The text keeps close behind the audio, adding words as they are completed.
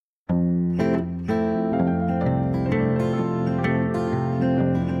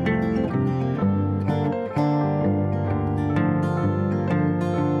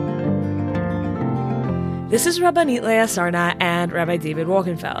This is Rabbanit Leah Sarna and Rabbi David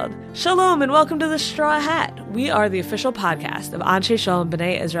Wolkenfeld. Shalom and welcome to the Straw Hat. We are the official podcast of Anshe Shalom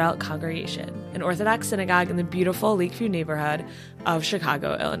B'nai Israel Congregation, an Orthodox synagogue in the beautiful Lakeview neighborhood of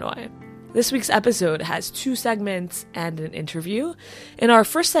Chicago, Illinois. This week's episode has 2 segments and an interview. In our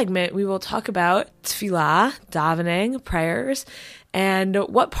first segment, we will talk about tefillah, davening, prayers, and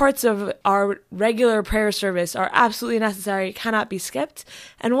what parts of our regular prayer service are absolutely necessary, cannot be skipped,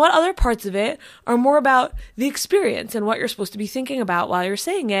 and what other parts of it are more about the experience and what you're supposed to be thinking about while you're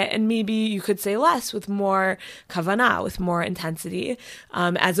saying it, and maybe you could say less with more kavanah, with more intensity,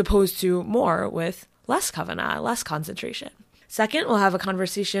 as opposed to more with less kavanah, less concentration. Second, we'll have a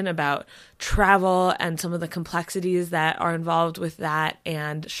conversation about travel and some of the complexities that are involved with that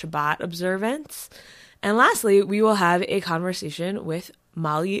and Shabbat observance. And lastly, we will have a conversation with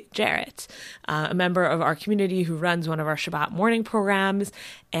Molly Jarrett, a member of our community who runs one of our Shabbat morning programs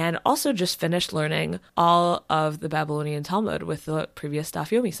and also just finished learning all of the Babylonian Talmud with the previous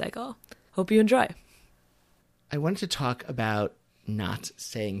Daf Yomi cycle. Hope you enjoy. I wanted to talk about not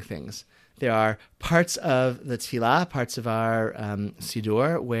saying things. There are parts of the tefillah, parts of our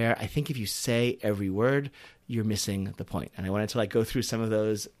siddur, where I think if you say every word, you're missing the point. And I wanted to go through some of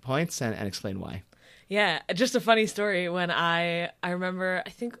those points and explain why. Yeah, just a funny story. When I remember,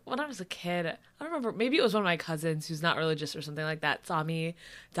 I think when I was a kid, I don't remember, maybe it was one of my cousins who's not religious or something like that, saw me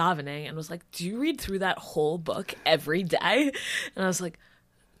davening and was like, "Do you read through that whole book every day?" And I was like,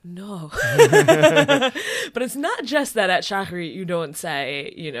 "No." But it's not just that at Shacharit you don't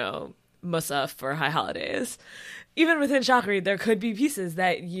say, Musaf for high holidays. Even within Shacharit, there could be pieces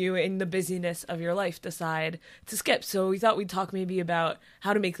that you, in the busyness of your life, decide to skip. So we thought we'd talk maybe about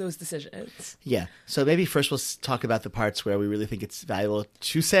how to make those decisions. Yeah. So maybe first we'll talk about the parts where we really think it's valuable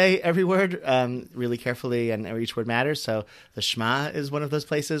to say every word really carefully and where each word matters. So the Shema is one of those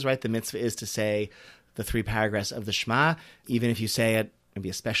places, right? The mitzvah is to say the 3 paragraphs of the Shema. Even if you say it, maybe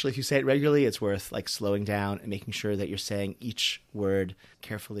especially if you say it regularly, it's worth slowing down and making sure that you're saying each word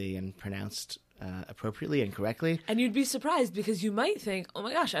carefully and pronounced appropriately and correctly. And you'd be surprised because you might think, oh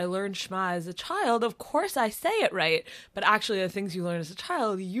my gosh, I learned Shema as a child. Of course I say it right. But actually the things you learn as a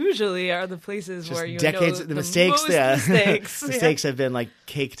child usually are the places just where you decades, know the mistakes. Mistakes. Mistakes have been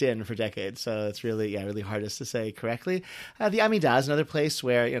caked in for decades. So it's really hardest to say correctly. The Amidah is another place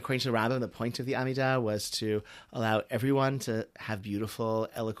where, according to the Rambam, the point of the Amidah was to allow everyone to have beautiful,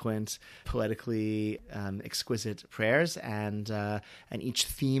 eloquent, poetically exquisite prayers. And each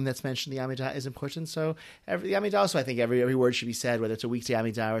theme that's mentioned in the Amidah is important. So the Amidah also, I think every word should be said, whether it's a weekday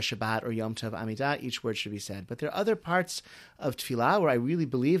Amidah or Shabbat or Yom Tov Amidah, each word should be said. But there are other parts of Tefillah where I really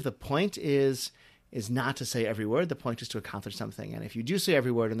believe the point is not to say every word. The point is to accomplish something. And if you do say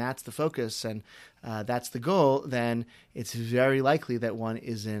every word and that's the focus and that's the goal, then it's very likely that one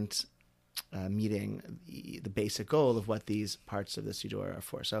isn't meeting the basic goal of what these parts of the Siddur are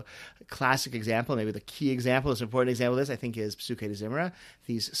for. So a classic example, maybe the key example, most important example of this, I think, is Pesukei de Zimra,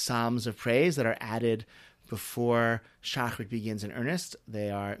 these psalms of praise that are added before Shacharit begins in earnest.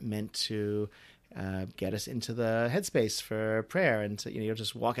 They are meant to get us into the headspace for prayer and to, you're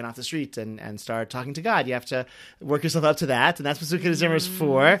just walking off the street and start talking to God. You have to work yourself up to that, and that's what Pesukei de Zimra is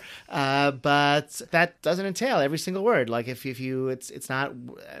for. But that doesn't entail every single word. If you, it's not,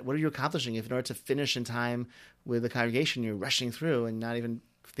 what are you accomplishing if in order to finish in time with the congregation, you're rushing through and not even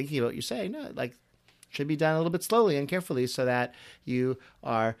thinking about what you say? No, should be done a little bit slowly and carefully so that you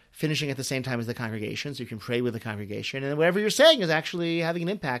are finishing at the same time as the congregation, so you can pray with the congregation. And whatever you're saying is actually having an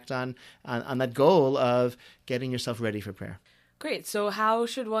impact on that goal of getting yourself ready for prayer. Great. So how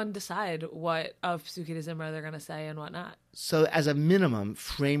should one decide what of Pesukei de Zimra they're going to say and what not? So as a minimum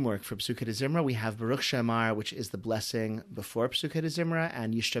framework for Pesukei de Zimra, we have Baruch She'amar, which is the blessing before Pesukei de Zimra,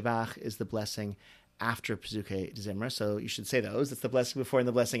 and Yishtabach is the blessing after Pesukei de Zimra. So you should say those. It's the blessing before and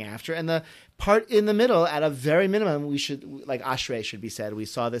the blessing after. And the part in the middle, at a very minimum, we should, Ashrei should be said. We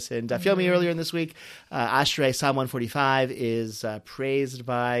saw this in Daf Yomi earlier in this week. Ashrei, Psalm 145, is praised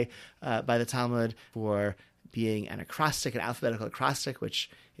by the Talmud for being an acrostic, an alphabetical acrostic, which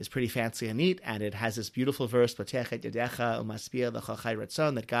is pretty fancy and neat, and it has this beautiful verse, Potech et yadecha umaspia l'chol chai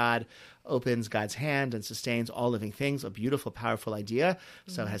ratzon, that God opens God's hand and sustains all living things, a beautiful, powerful idea.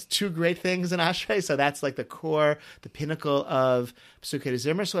 So it has 2 great things in Ashrei, so that's the core, the pinnacle of Pesukei de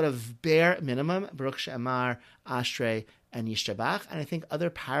Zimra, sort of bare minimum, Baruch She'amar, Ashrei, and Yishtabach, and I think other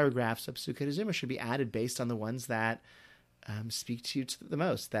paragraphs of Pesukei de Zimra should be added based on the ones that speak to you the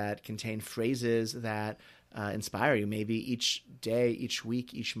most, that contain phrases that inspire you. Maybe each day, each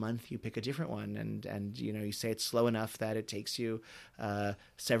week, each month, you pick a different one, and you say it's slow enough that it takes you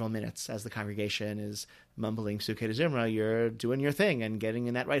several minutes as the congregation is mumbling Psukei de Zimra. You're doing your thing and getting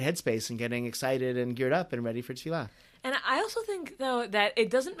in that right headspace and getting excited and geared up and ready for tefillah. And I also think, though, that it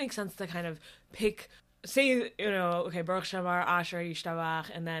doesn't make sense to kind of pick, say, okay, Baruch Shamar, Asher,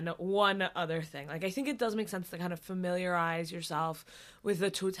 Yishtabach, and then one other thing. Like, I think it does make sense to kind of familiarize yourself with the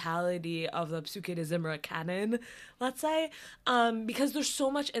totality of the Psukei de Zimra canon, let's say, because there's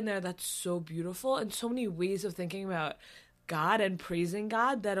so much in there that's so beautiful and so many ways of thinking about God and praising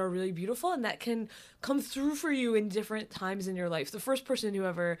God that are really beautiful and that can come through for you in different times in your life. The first person who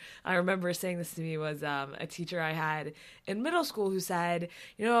ever, I remember saying this to me, was a teacher I had in middle school who said,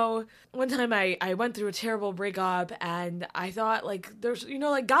 one time I went through a terrible breakup and I thought, like, there's,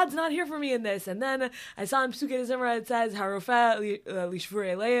 like, God's not here for me in this. And then I saw in Psukei de Zimra, it says, Harofeh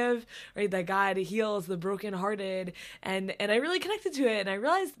lishvurei lev, right, that God heals the brokenhearted. And I really connected to it, and I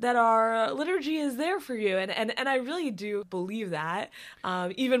realized that our liturgy is there for you. And I really do believe that,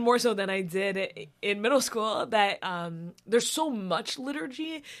 even more so than I did in middle school, that there's so much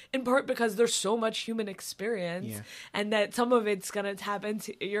liturgy, in part because there's so much human experience, and that some of it's you're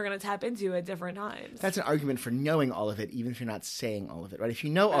gonna tap into at different times. That's an argument for knowing all of it, even if you're not saying all of it, right? If you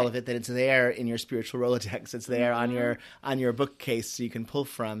know all of it, then it's there in your spiritual Rolodex. It's there on your bookcase, so you can pull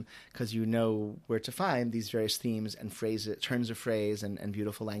from, because you know where to find these various themes and phrases, turns of phrase, and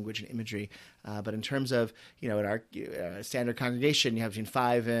beautiful language and imagery. But in terms of, in our standard congregation, you have between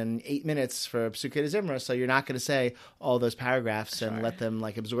 5 and 8 minutes for Psukei de Zimra, so you're not going to say all those paragraphs and let them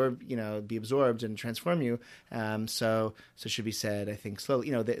absorb, be absorbed and transform you. So it should be said, I think, slowly.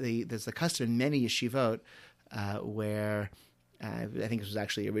 There's the custom in many yeshivot where I think this was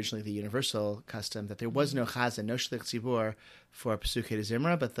actually originally the universal custom, that there was no chazan, no shlich tzibur for Psukei de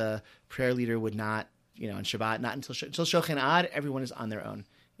Zimra, but the prayer leader would not, on Shabbat, not until Shochan Ad, everyone is on their own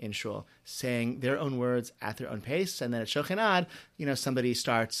in shul, saying their own words at their own pace, and then at Shochan Ad, somebody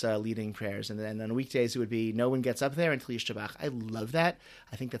starts leading prayers, and then on weekdays it would be no one gets up there until Yishtabach. I love that.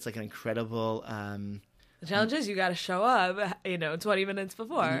 I think that's like an incredible. The challenge is you got to show up, 20 minutes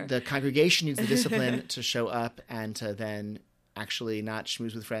before. The congregation needs the discipline to show up and to then actually not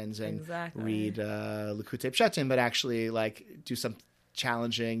schmooze with friends and read Likutei Pshatim, but actually do some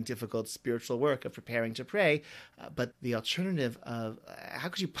challenging, difficult spiritual work of preparing to pray. But the alternative of how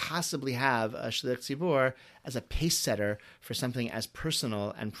could you possibly have a shlich tzibur as a pace setter for something as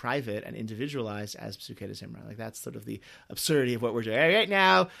personal and private and individualized as Psukei de Zimra? That's sort of the absurdity of what we're doing right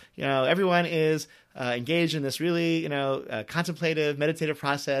now. Everyone is engaged in this really, contemplative, meditative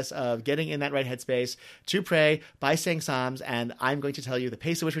process of getting in that right headspace to pray by saying psalms, and I'm going to tell you the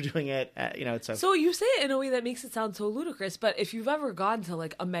pace at which we're doing it. So you say it in a way that makes it sound so ludicrous, but if you've ever gone to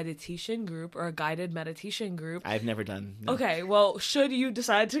a meditation group or a guided meditation group, I've never done. No. Okay, well, should you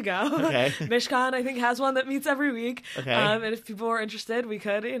decide to go, Mishkan, I think, has one that meets every week. Okay. And if people are interested, we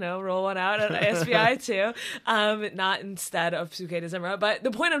could, roll one out at ASBI too. Not instead of Psukei de Zimra. But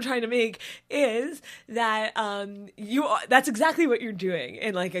the point I'm trying to make is that that's exactly what you're doing.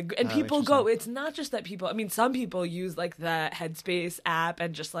 And people go, it's not just that people, some people use the Headspace app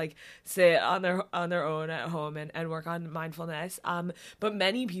and just sit on their own at home and work on mindfulness. But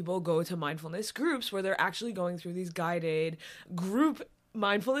many people go to mindfulness groups where they're actually going through these guided group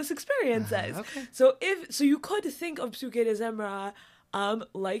mindfulness experiences. Okay. So you could think of Psukei de Zimra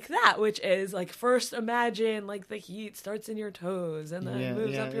like that, which is first imagine the heat starts in your toes and then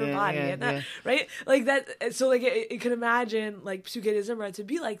moves up your body and that, right? That. So it could imagine Psukei de Zimra to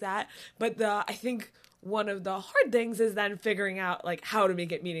be like that. But I think one of the hard things is then figuring out how to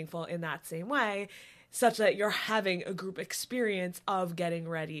make it meaningful in that same way, such that you're having a group experience of getting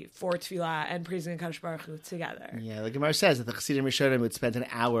ready for tefillah and praising HaKadosh Baruch Hu together. Yeah, the Gemara says that the Chassidim Rishonim would spend an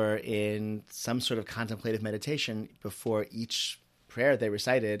hour in some sort of contemplative meditation before each prayer they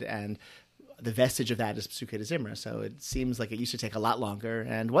recited, and the vestige of that is Psukei de Zimra. So it seems like it used to take a lot longer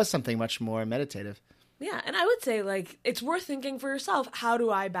and was something much more meditative. Yeah, and I would say it's worth thinking for yourself, how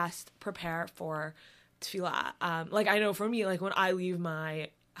do I best prepare for tefillah? I know for me, when I leave my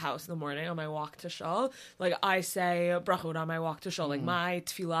house in the morning on my walk to shul, I say brachot on my walk to shul. My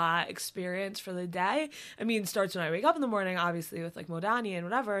tefillah experience for the day, starts when I wake up in the morning, obviously with modani and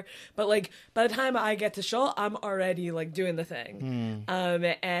whatever, but by the time I get to shul, I'm already doing the thing.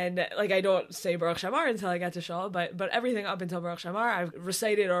 And I don't say Baruch Shamar until I get to shul, but everything up until Baruch Shamar I've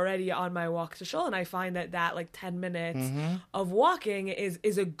recited already on my walk to shul, and I find that 10 minutes of walking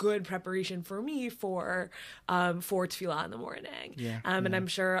is a good preparation for me for tefillah in the morning. And I'm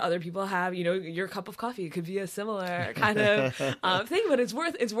sure sure other people have, your cup of coffee could be a similar kind of thing, but it's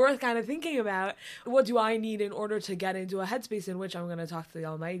worth kind of thinking about, what do I need in order to get into a headspace in which I'm going to talk to the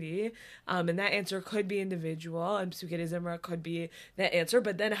Almighty? And that answer could be individual, and Psukei de Zimra could be that answer,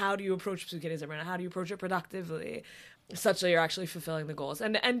 but then how do you approach Psukei de Zimra, and how do you approach it productively, such that you're actually fulfilling the goals?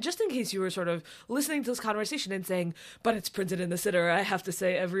 And just in case you were sort of listening to this conversation and saying, but it's printed in the Siddur, I have to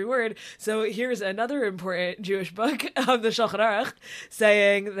say every word. So here's another important Jewish book of the Shulchan Aruch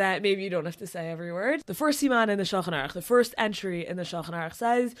saying that maybe you don't have to say every word. The first siman in the Shulchan Aruch, the first entry in the Shulchan Aruch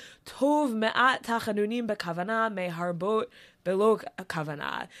says, Tov me'at tachanunim bekavana meharbot below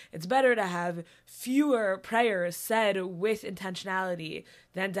kavanah. It's better to have fewer prayers said with intentionality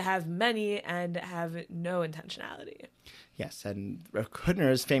than to have many and have no intentionality. Yes, and Rav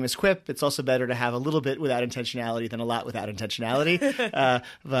Hutner's famous quip, it's also better to have a little bit without intentionality than a lot without intentionality.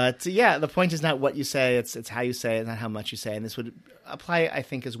 But yeah, the point is not what you say, it's how you say it, not how much you say. And this would apply, I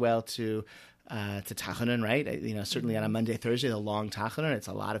think, as well to Tachanun, right? Certainly on a Monday, Thursday, the long Tachanun, it's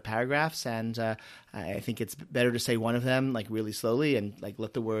a lot of paragraphs, and I think it's better to say one of them like really slowly and like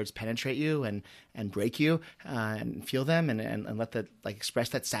let the words penetrate you and break you and feel them and let that like express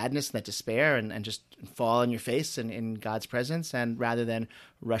that sadness and that despair and just fall on your face in God's presence, and rather than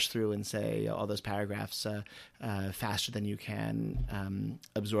rush through and say all those paragraphs faster than you can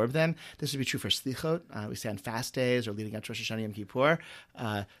absorb them. This would be true for Slichot. We say on fast days or leading up to Rosh Hashanah Yom Kippur.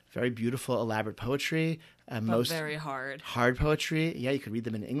 Very beautiful, elaborate poetry. But very hard. Hard poetry. Yeah, you could read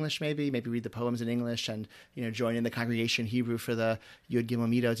them in English maybe read the poems in English and, join in the congregation Hebrew for the Yud Gimel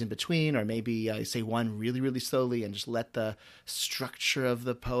Midot in between, or maybe say one really, really slowly and just let the structure of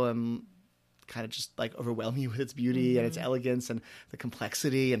the poem kind of just like overwhelm you with its beauty and its elegance and the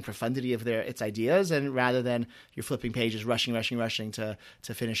complexity and profundity of its ideas, and rather than you're flipping pages, rushing to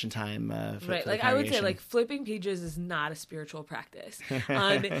finish in time. Right, like I would say, like flipping pages is not a spiritual practice,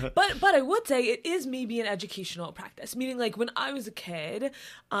 but I would say it is maybe an educational practice. Meaning, like when I was a kid,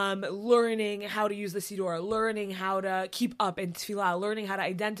 learning how to use the Siddur, learning how to keep up in Tefillah, learning how to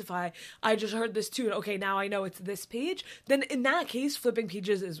identify. I just heard this tune. Okay, now I know it's this page. Then in that case, flipping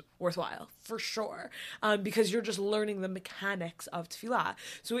pages is worthwhile for sure, because you're just learning the mechanics of tefillah.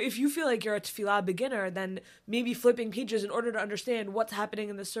 So if you feel like you're a tefillah beginner, then maybe flipping pages in order to understand what's happening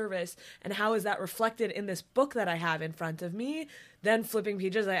in the service and how is that reflected in this book that I have in front of me, then flipping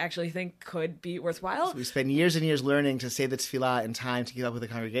pages I actually think could be worthwhile. So we spend years and years learning to say the tefillah in time to keep up with the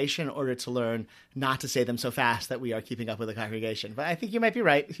congregation in order to learn not to say them so fast that we are keeping up with the congregation. But I think you might be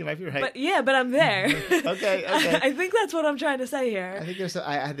right. But I'm there. Okay. I think that's what I'm trying to say here. I think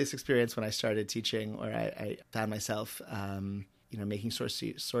I had this experience when I started teaching, or I found myself making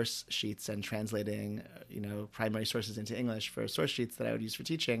source sheets and translating, primary sources into English for source sheets that I would use for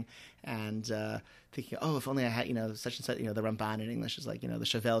teaching, and thinking, if only I had, such and such, the Ramban in English is like, the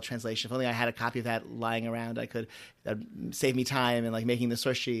Chevelle translation. If only I had a copy of that lying around, I could save me time in like making the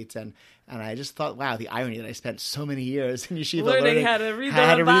source sheets. And I just thought, wow, the irony that I spent so many years in yeshiva learning how to read the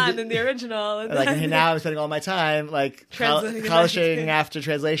Ramban in the original. And now I'm spending all my time like polishing after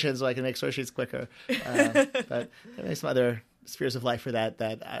translations so I can make source sheets quicker. But there's some other spheres of life for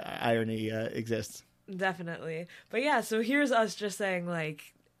that irony exists. Definitely. But yeah, so here's us just saying,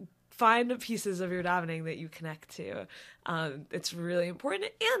 like, find pieces of your davening that you connect to. It's really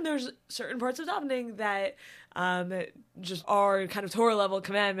important. And there's certain parts of davening that just are kind of Torah level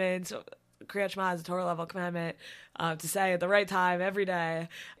commandments. Kriyat Shema is a Torah level commandment to say at the right time every day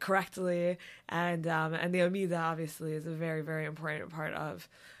correctly. And the Amidah obviously is a very, very important part of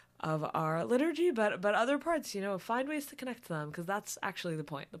our liturgy, but other parts, find ways to connect to them, because that's actually the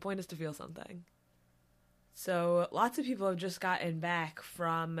point. The point is to feel something. So lots of people have just gotten back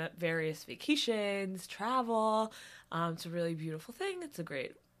from various vacations, travel. It's a really beautiful thing. It's a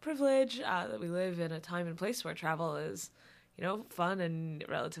great privilege that we live in a time and place where travel is, fun and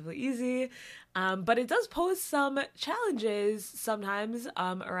relatively easy. But it does pose some challenges sometimes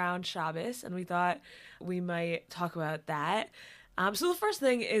around Shabbos, and we thought we might talk about that. So the first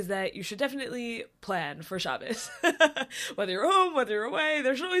thing is that you should definitely plan for Shabbos. Whether you're home, whether you're away,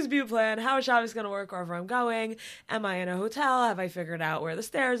 there should always be a plan. How is Shabbos going to work wherever I'm going? Am I in a hotel? Have I figured out where the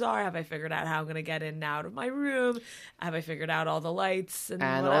stairs are? Have I figured out how I'm going to get in and out of my room? Have I figured out all the lights and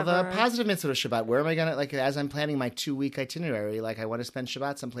whatever? All the positive mitzvot of Shabbat? Where am I going to, like, as I'm planning my 2-week itinerary, like I want to spend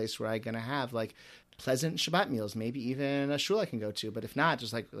Shabbat someplace where I'm going to have, like, pleasant Shabbat meals, maybe even a shul I can go to. But if not,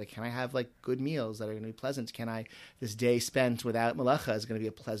 just like can I have like good meals that are going to be pleasant? This day spent without malacha is going to be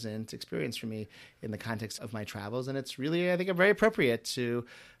a pleasant experience for me in the context of my travels? And it's really, I think, very appropriate to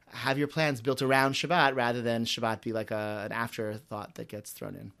have your plans built around Shabbat rather than Shabbat be like an afterthought that gets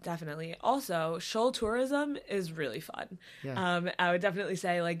thrown in. Definitely. Also, shul tourism is really fun. Yeah. I would definitely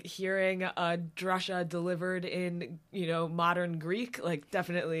say like hearing a drasha delivered in, modern Greek, like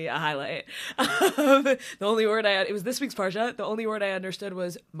definitely a highlight. The only word it was this week's parsha. The only word I understood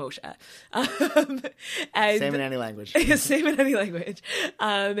was Moshe. Same in any language. Same in any language.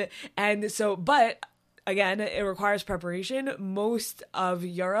 And so, but again, it requires preparation. Most of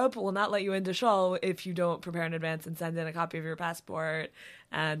Europe will not let you into shul if you don't prepare in advance and send in a copy of your passport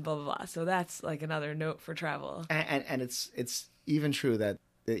and blah, blah, blah. So that's like another note for travel. And it's even true that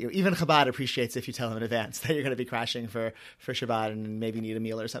even Chabad appreciates if you tell them in advance that you're going to be crashing for Shabbat and maybe need a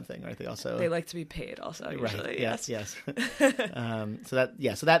meal or something, right? They like to be paid also, usually. Right. Yes.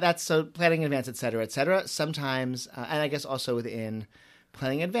 So planning in advance, et cetera. Sometimes, and I guess also within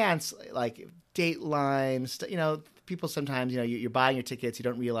planning in advance, like date lines, people sometimes, you're buying your tickets, you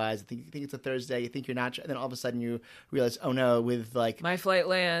don't realize, you think it's a Thursday, you think you're not, and then all of a sudden you realize, oh no, with like... my flight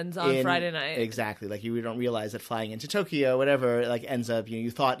lands on Friday night. Exactly. Like you don't realize that flying into Tokyo, whatever, like ends up,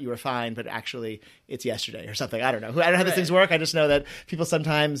 you thought you were fine, but actually it's yesterday or something. I don't know. I don't know how these things work. I just know that people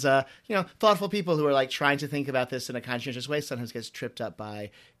sometimes, thoughtful people who are like trying to think about this in a conscientious way sometimes gets tripped up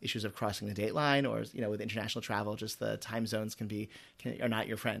by issues of crossing the date line or, with international travel, just the time zones are not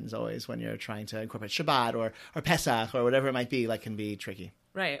your friends always when you're trying to incorporate Shabbat or Pesach or whatever it might be, like can be tricky.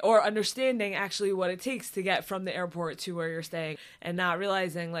 Right. Or understanding actually what it takes to get from the airport to where you're staying and not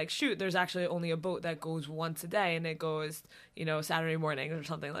realizing like, shoot, there's actually only a boat that goes once a day and it goes, Saturday morning or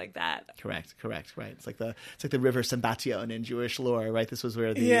something like that. Correct. Right. It's like the river Sambatyon in Jewish lore, right? This was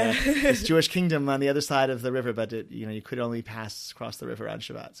where the this Jewish kingdom on the other side of the river, but you could only pass across the river on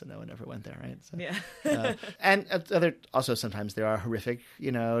Shabbat, so no one ever went there, right? So, yeah. And also sometimes there are horrific,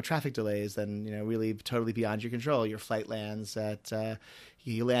 traffic delays, then really totally beyond your control. Your flight lands at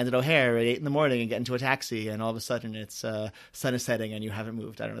you land at O'Hare at 8 a.m. and get into a taxi, and all of a sudden it's sun is setting and you haven't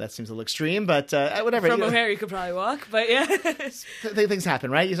moved. I don't know. That seems a little extreme, but whatever. From O'Hare, you could probably walk, but yeah. Things happen,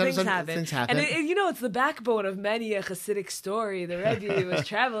 right? Things happen. And it's the backbone of many a Hasidic story. The Rebbe was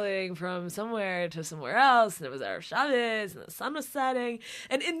traveling from somewhere to somewhere else, and it was Erev Shabbos, and the sun was setting.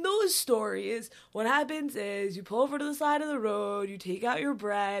 And in those stories, what happens is you pull over to the side of the road, you take out your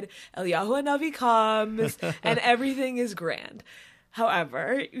bread, Eliyahu Hanavi comes, and everything is grand.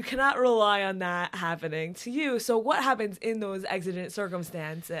 However, you cannot rely on that happening to you. So what happens in those exigent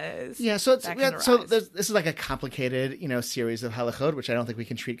circumstances? Yeah, this is like a complicated, series of halachot, which I don't think we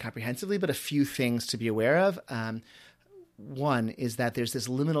can treat comprehensively, but a few things to be aware of. One is that there's this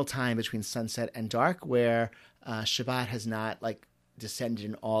liminal time between sunset and dark where Shabbat has not descended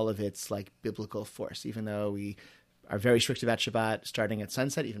in all of its biblical force, even though we are very strict about Shabbat starting at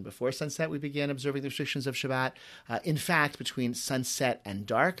sunset. Even before sunset, we began observing the restrictions of Shabbat. In fact, between sunset and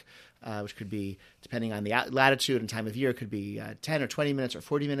dark, which could be, depending on the latitude and time of year, could be 10 or 20 minutes or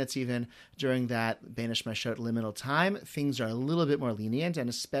 40 minutes even. During that Benish Mashot liminal time, things are a little bit more lenient, and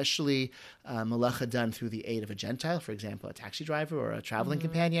especially malacha done through the aid of a Gentile, for example, a taxi driver or a traveling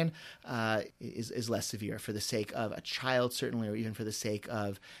companion, is less severe for the sake of a child, certainly, or even for the sake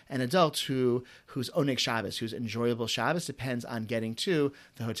of an adult whose oneg Shabbos, whose enjoyable Shabbos depends on getting to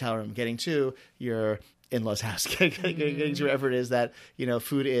the hotel room, getting to your in-laws house, getting to wherever it is that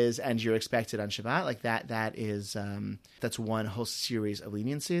food is and you're expected on Shabbat. That is that's one whole series of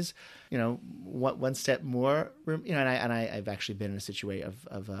leniencies. One step more, and I've actually been in a situation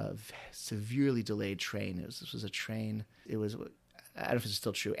of a severely delayed train. This was a train. It was, I don't know if it's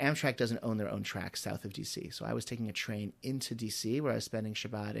still true. Amtrak doesn't own their own tracks south of DC. So I was taking a train into DC where I was spending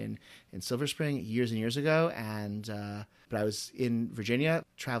Shabbat in Silver Spring years and years ago. But I was in Virginia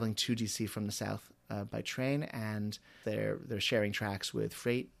traveling to DC from the south by train, and they're sharing tracks with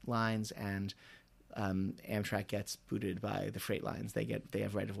freight lines, and Amtrak gets booted by the freight lines. They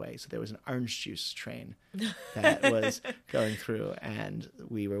have right of way. So there was an orange juice train that was going through, and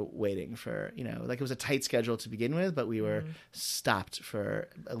we were waiting for, it was a tight schedule to begin with, but we were stopped for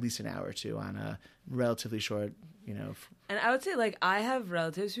at least an hour or two on a relatively short, And I would say, I have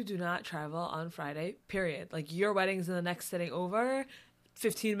relatives who do not travel on Friday, period. Your wedding's in the next sitting over,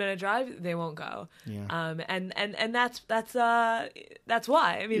 15-minute drive, they won't go. Yeah. And that's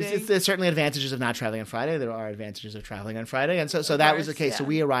why. I mean, there's certainly advantages of not traveling on Friday. There are advantages of traveling on Friday, and so that was the case. Yeah. So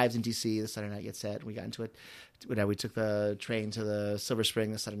we arrived in DC. The Saturday night gets set. We got into it. We took the train to the Silver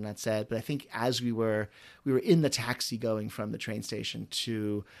Spring. The Saturday night set. But I think as we were in the taxi going from the train station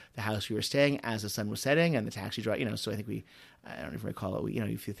to the house we were staying as the sun was setting, and the taxi driver. So I think I don't even recall it.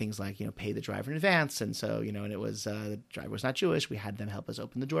 A few things like, pay the driver in advance. And so, and it was, the driver was not Jewish. We had them help us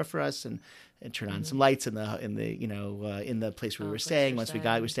open the door for us and turn on some lights in the place where we were staying. Once we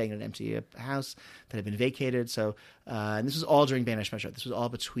were staying in an empty house that had been vacated. So, and this was all during Beit Shemot. This was all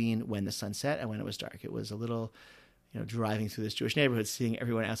between when the sun set and when it was dark. It was a little, driving through this Jewish neighborhood, seeing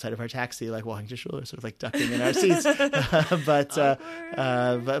everyone outside of our taxi, like walking to shul, sort of like ducking in our seats. But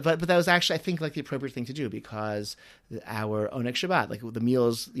that was actually, I think, like the appropriate thing to do, because our Oneg Shabbat, like the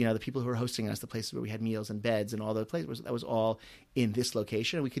meals, the people who were hosting us, the places where we had meals and beds and all the places, that was all in this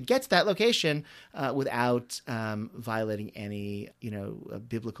location. And we could get to that location without violating any,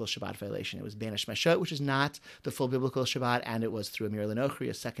 biblical Shabbat violation. It was Beit Shemot, which is not the full biblical Shabbat, and it was through Amir Lenochri,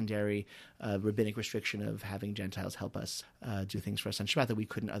 a secondary rabbinic restriction of having Gentiles help us do things for us on Shabbat that we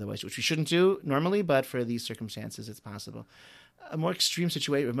couldn't otherwise, which we shouldn't do normally, but for these circumstances, it's possible. A more extreme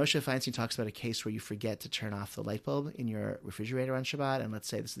situation, Moshe Feinstein talks about a case where you forget to turn off the light bulb in your refrigerator on Shabbat, and let's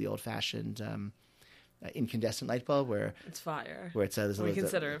say this is the old-fashioned incandescent light bulb where it's fire, where it's we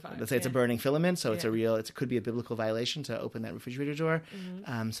consider it fire. Let's say it's a burning filament, so it's it could be a biblical violation to open that refrigerator door.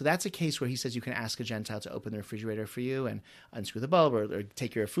 So that's a case where he says you can ask a Gentile to open the refrigerator for you and unscrew the bulb or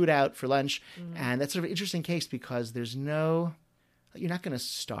take your food out for lunch. And that's sort of an interesting case because you're not going to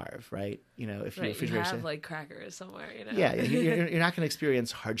starve, right? If your refrigerator, you have like crackers somewhere, Yeah, you're not going to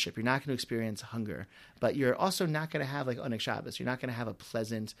experience hardship. You're not going to experience hunger, but you're also not going to have like Oneg Shabbos. You're not going to have a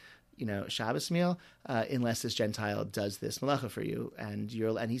pleasant, Shabbos meal unless this Gentile does this malacha for you. And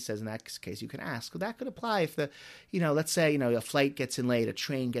he says in that case you can ask. Well, that could apply if let's say a flight gets in late, a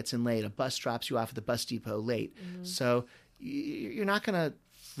train gets in late, a bus drops you off at the bus depot late. So you're not going to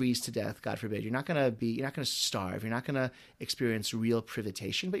freeze to death, God forbid. You're not going to starve. You're not going to experience real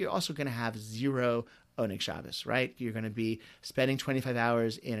privation, but you're also going to have zero Oneg Shabbos, right? You're going to be spending 25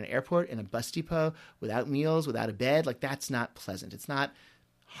 hours in an airport, in a bus depot, without meals, without a bed. Like, that's not pleasant. It's not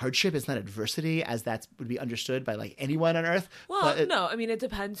hardship. It's not adversity, as that would be understood by like anyone on earth. Well, no, I mean, it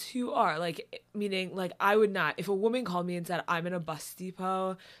depends who you are. Like, meaning, like, I would not, if a woman called me and said, I'm in a bus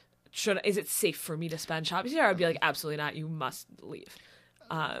depot, is it safe for me to spend Shabbos here? I'd be like, absolutely not. You must leave.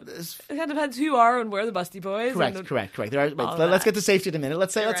 It kind of depends who you are and where the bus depot is. Correct. Let's get to safety in a minute.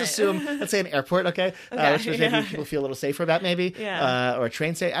 Let's say an airport, okay? Which maybe people feel a little safer about, maybe, or a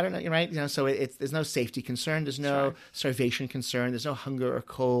train. I don't know. You're right. So there's no safety concern. There's no starvation concern. There's no hunger or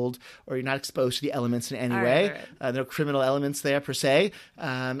cold, or you're not exposed to the elements in any way. Right. No criminal elements there per se,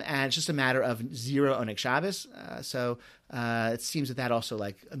 and it's just a matter of zero Oneg Shabbos. It seems that also,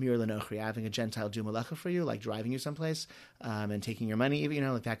 like Amir Lenochri, having a Gentile do malacha for you, like driving you someplace and taking your money,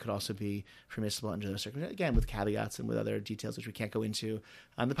 like that could also be permissible under those circumstances. Again, with caveats and with other details which we can't go into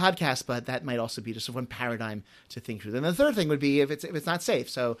on the podcast, but that might also be just one paradigm to think through. Then the third thing would be if it's not safe.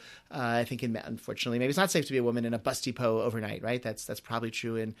 So I think, unfortunately, maybe it's not safe to be a woman in a bus depot overnight, right? That's probably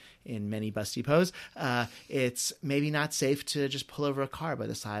true in many bus depots. It's maybe not safe to just pull over a car by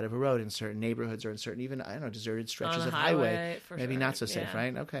the side of a road in certain neighborhoods or in certain even deserted stretches of highway. Maybe not so safe,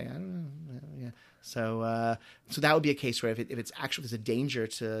 right? Okay, I don't know. Yeah. So that would be a case where if it's actually there's a danger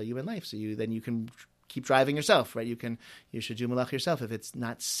to human life, so then you can keep driving yourself, right? You should do malach yourself if it's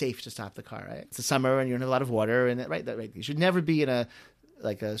not safe to stop the car, right? It's the summer and you don't have a lot of water, and right. You should never be in a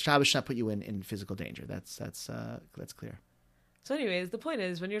Shabbos should not put you in physical danger. That's clear. So, anyways, the point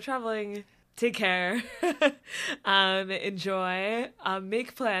is when you're traveling, take care, enjoy,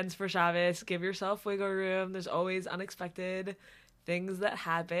 make plans for Shabbos, give yourself wiggle room. There's always unexpected things that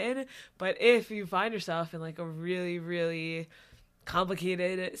happen. But if you find yourself in like a really, really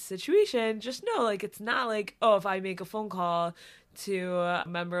complicated situation, just know, like, it's not like, oh, if I make a phone call to a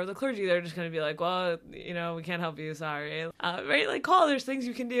member of the clergy, they're just going to be like, well, we can't help you, sorry. Right? Like, call, there's things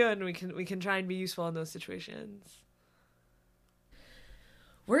you can do, and we can try and be useful in those situations.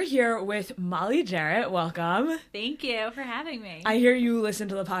 We're here with Molly Jarrett. Welcome. Thank you for having me. I hear you listen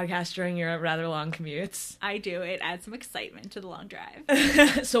to the podcast during your rather long commutes. I do. It adds some excitement to the long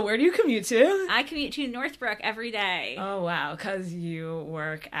drive. So where do you commute to? I commute to Northbrook every day. Oh, wow. Because you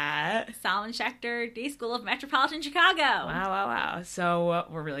work at Solomon Schechter Day School of Metropolitan Chicago. Wow. So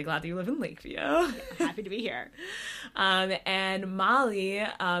we're really glad that you live in Lakeview. Yeah, happy to be here. And Molly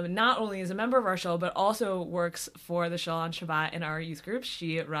not only is a member of our show, but also works for the show on Shabbat in our youth group.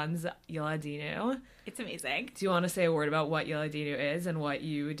 She runs Yeladinu. It's amazing. Do you want to say a word about what Yeladinu is and what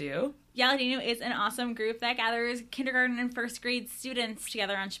you do? Yeladinu is an awesome group that gathers kindergarten and first grade students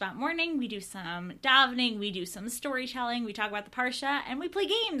together on Shabbat morning. We do some davening, we do some storytelling, we talk about the Parsha, and we play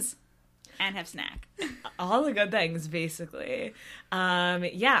games. And have snack. All the good things, basically.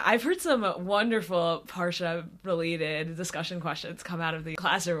 I've heard some wonderful Parsha-related discussion questions come out of the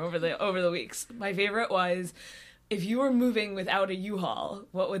classroom over the weeks. My favorite was, if you were moving without a U-Haul,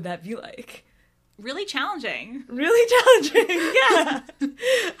 what would that be like? Really challenging. Really challenging, yeah.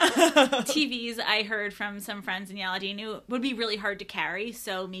 TVs, I heard from some friends in Yaladinu, would be really hard to carry,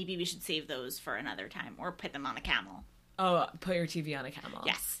 so maybe we should save those for another time, or put them on a camel. Oh, put your TV on a camel.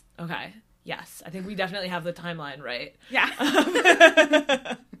 Yes. Okay. Yes. I think we definitely have the timeline right.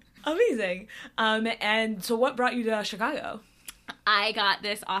 Yeah. Amazing. And so what brought you to Chicago? I got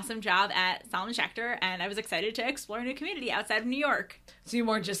this awesome job at Solomon Schechter, and I was excited to explore a new community outside of New York. So you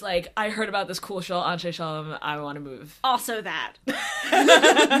weren't just like, I heard about this cool show, Anshe Shalom, I want to move. Also that.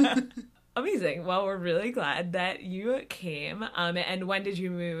 Amazing. Well, we're really glad that you came. And when did you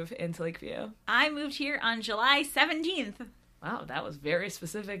move into Lakeview? I moved here on July 17th. Wow, that was a very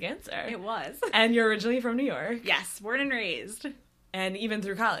specific answer. It was. And you're originally from New York? Yes, born and raised. And even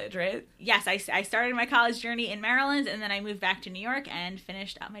through college, right? Yes, I started my college journey in Maryland, and then I moved back to New York and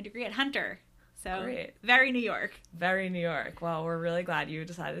finished up my degree at Hunter. So, great. Very New York. Very New York. Well, we're really glad you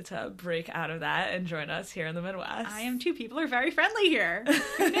decided to break out of that and join us here in the Midwest. I am too. People are very friendly here.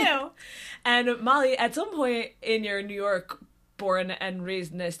 Who knew? And Molly, at some point in your New York born and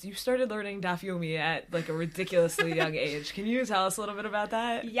raisedness, you started learning Daf Yomi at like a ridiculously young age. Can you tell us a little bit about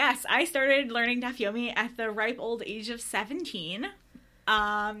that? Yes, I started learning Daf Yomi at the ripe old age of 17.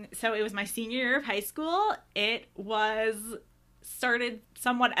 So it was my senior year of high school. It was started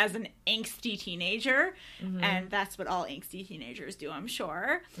somewhat as an angsty teenager, and that's what all angsty teenagers do, I'm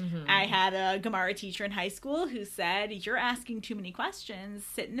sure. I had a Gemara teacher in high school who said, you're asking too many questions,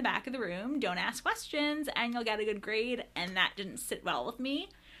 sit in the back of the room, don't ask questions, and you'll get a good grade, and that didn't sit well with me.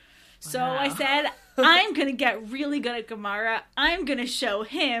 So Wow. I said, I'm going to get really good at Gemara, I'm going to show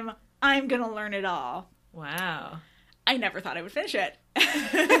him, I'm going to learn it all. Wow. I never thought I would finish it.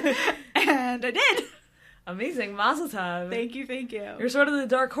 And I did. Amazing. Mazel tov. Thank you, thank you. You're sort of the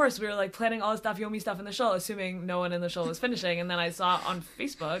dark horse. We were like planning all this Daf Yomi stuff in the show, assuming no one in the show was finishing. And then I saw on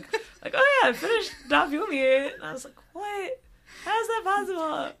Facebook, like, oh yeah, I finished Daf Yomi. And I was like, what? How is that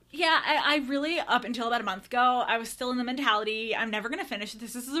possible? Yeah, I really, up until about a month ago, I was still in the mentality, I'm never going to finish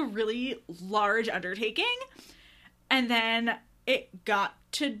this. This is a really large undertaking. And then it got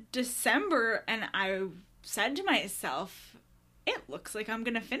to December, and I said to myself, it looks like I'm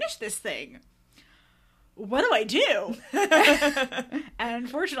going to finish this thing. What do I do? And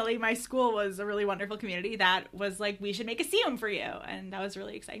fortunately, my school was a really wonderful community that was like, we should make a siyum for you. And that was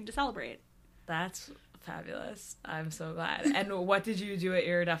really exciting to celebrate. That's fabulous. I'm so glad. And what did you do at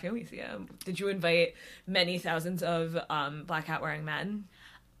your Daf Yomi siyum? Did you invite many thousands of black hat wearing men?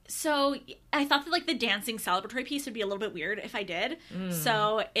 So I thought that like the dancing celebratory piece would be a little bit weird if I did.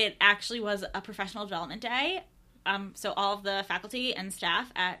 So it actually was a professional development day. So all of the faculty and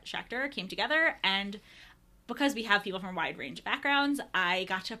staff at Schechter came together, and because we have people from a wide range of backgrounds, I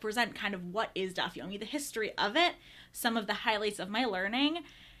got to present kind of what is Daf Yomi, the history of it, some of the highlights of my learning,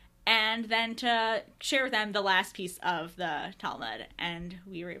 and then to share with them the last piece of the Talmud. And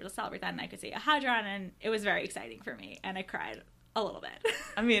we were able to celebrate that, and I could say a hadron, and it was very exciting for me, and I cried a little bit.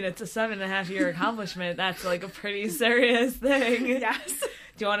 I mean, it's a 7.5-year accomplishment. That's like a pretty serious thing. Yes.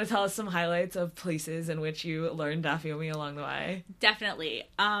 Do you want to tell us some highlights of places in which you learned Daf Yomi along the way? Definitely.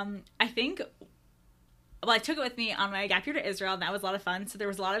 I think, well, I took it with me on my gap year to Israel, and that was a lot of fun. So there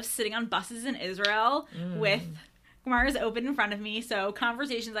was a lot of sitting on buses in Israel with Gemara's open in front of me. So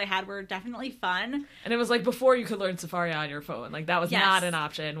conversations I had were definitely fun. And it was like before you could learn Safari on your phone. Like that was Yes. not an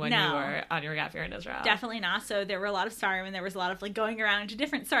option when No. you were on your gap year in Israel. Definitely not. So there were a lot of Sfarim, and there was a lot of like going around to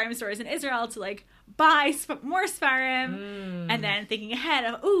different Sfarim stores in Israel to like buy more Sfarim, and then thinking ahead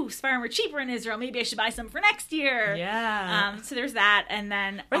of, ooh, Sfarim are cheaper in Israel. Maybe I should buy some for next year. Yeah. So there's that, and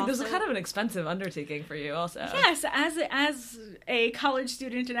then Right, also, this is kind of an expensive undertaking for you also. yes, as a college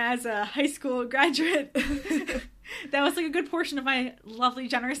student and as a high school graduate, that was like a good portion of my lovely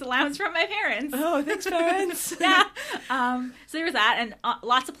generous allowance from my parents. Oh, thanks, parents. Yeah. So there was that, and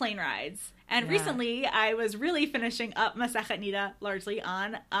lots of plane rides. And Yeah. recently, I was really finishing up Masechet Nida largely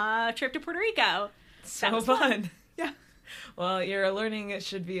on a trip to Puerto Rico. So was fun. Yeah. Well, your learning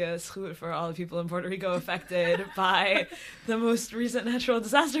should be a schut for all the people in Puerto Rico affected by the most recent natural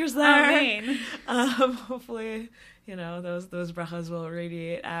disasters there. Amen. Hopefully, you know, those brachas will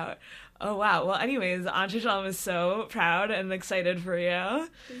radiate out. Oh, wow. Well, anyways, Anshe Shalom is so proud and excited for you.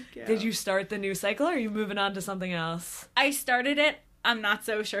 Thank you. Did you start the new cycle, or are you moving on to something else? I started it. I'm not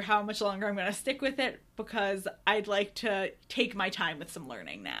so sure how much longer I'm going to stick with it because I'd like to take my time with some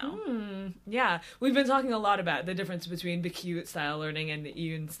learning now. Yeah. We've been talking a lot about the difference between Bikut style learning and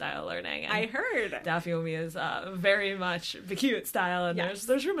Iyun style learning. And I heard. Daf Yomi is very much Bikut style, and Yes.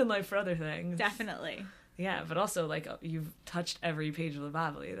 there's room in life for other things. Definitely. Yeah, but also, like, you've touched every page of the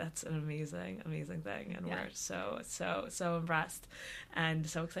Bavli. That's an amazing, amazing thing. And we're so impressed and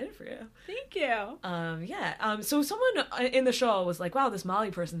so excited for you. Thank you. So someone in the show was like, wow, this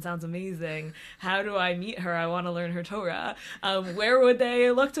Molly person sounds amazing. How do I meet her? I want to learn her Torah. Where would they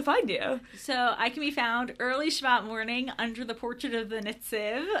look to find you? So I can be found early Shabbat morning under the portrait of the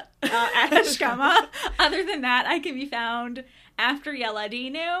Nitziv at Hashkama. Other than that, I can be found after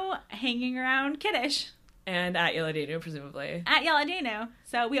Yeladinu hanging around Kiddush. And at Yeladinu, presumably. At Yeladinu.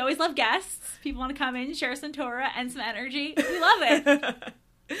 So we always love guests. People want to come in, share some Torah and some energy. We love it.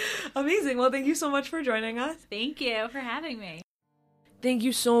 Amazing. Well, thank you so much for joining us. Thank you for having me. Thank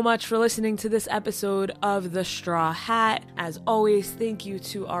you so much for listening to this episode of The Straw Hat. As always, thank you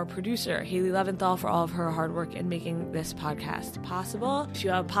to our producer, Haley Leventhal, for all of her hard work in making this podcast possible. If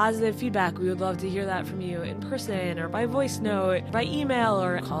you have positive feedback, we would love to hear that from you in person or by voice note, by email,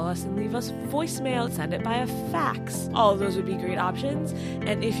 or call us and leave us voicemail, send it by a fax. All of those would be great options.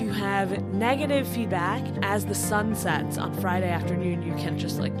 And if you have negative feedback, as the sun sets on Friday afternoon, you can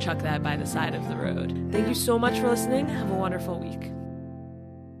just chuck that by the side of the road. Thank you so much for listening. Have a wonderful week.